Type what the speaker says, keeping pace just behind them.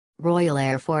Royal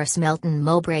Air Force Melton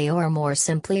Mowbray, or more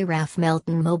simply RAF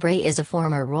Melton Mowbray, is a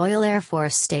former Royal Air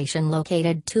Force station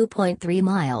located 2.3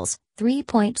 miles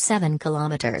 (3.7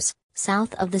 kilometers)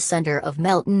 south of the centre of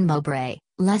Melton Mowbray,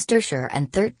 Leicestershire,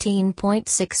 and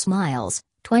 13.6 miles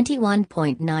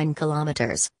 (21.9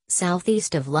 kilometers)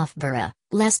 southeast of Loughborough,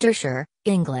 Leicestershire,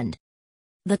 England.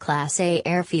 The Class A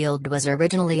airfield was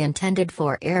originally intended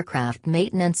for aircraft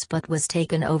maintenance but was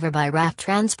taken over by RAF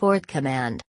Transport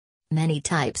Command. Many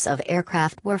types of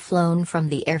aircraft were flown from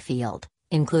the airfield,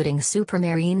 including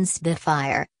Supermarine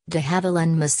Spitfire, de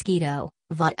Havilland Mosquito,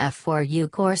 Vought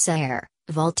F4U Corsair,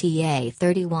 Vultee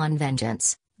A31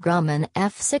 Vengeance, Grumman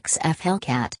F6F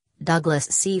Hellcat, Douglas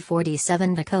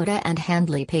C-47 Dakota, and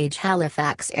Handley Page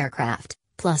Halifax aircraft,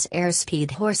 plus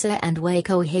Airspeed Horsa and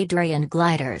Waco Hadrian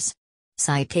gliders.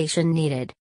 Citation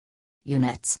needed.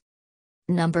 Units.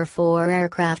 Number 4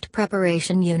 Aircraft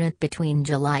Preparation Unit between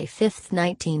July 5,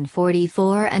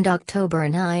 1944 and October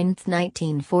 9,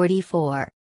 1944.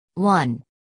 1.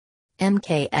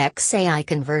 MKXAI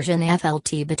Conversion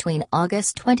FLT between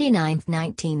August 29,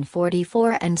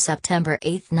 1944 and September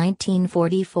 8,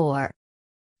 1944.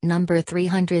 Number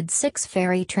 306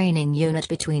 Ferry Training Unit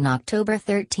between October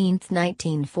 13,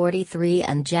 1943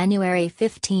 and January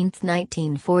 15,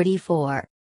 1944.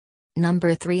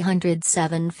 Number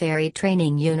 307 Ferry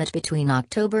Training Unit between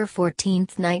October 14,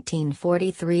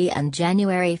 1943 and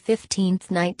January 15,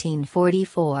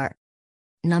 1944.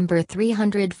 Number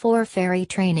 304 Ferry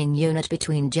Training Unit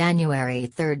between January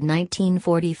 3,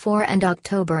 1944 and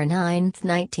October 9,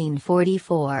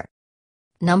 1944.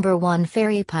 Number 1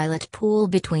 Ferry Pilot Pool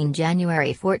between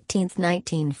January 14,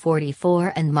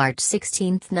 1944 and March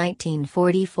 16,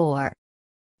 1944.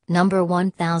 Number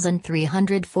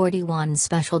 1341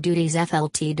 Special Duties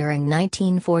FLT during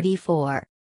 1944.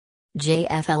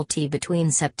 JFLT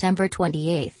between September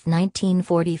 28,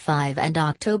 1945 and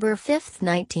October 5,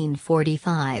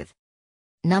 1945.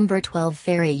 Number 12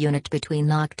 Ferry Unit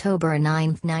between October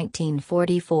 9,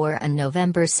 1944 and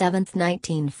November 7,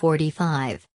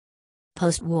 1945.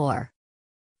 Post-war.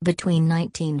 Between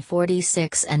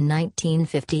 1946 and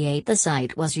 1958 the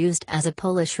site was used as a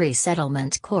Polish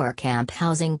resettlement corps camp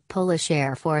housing Polish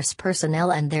Air Force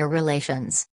personnel and their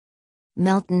relations.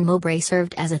 Melton Mowbray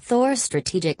served as a Thor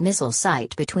strategic missile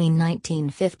site between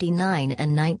 1959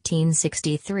 and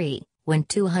 1963, when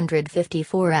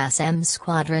 254 SM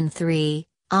Squadron 3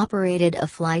 operated a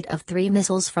flight of 3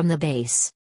 missiles from the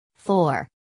base. 4.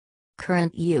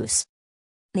 Current use.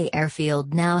 The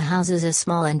airfield now houses a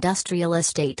small industrial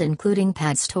estate including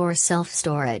pad store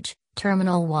self-storage,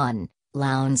 Terminal 1,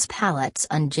 lounge pallets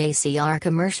and JCR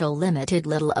Commercial Limited.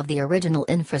 Little of the original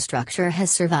infrastructure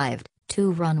has survived: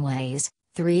 2 runways,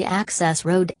 3 access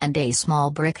road and a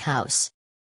small brick house.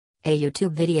 A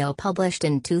YouTube video published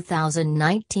in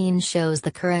 2019 shows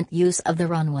the current use of the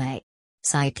runway.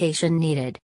 Citation needed.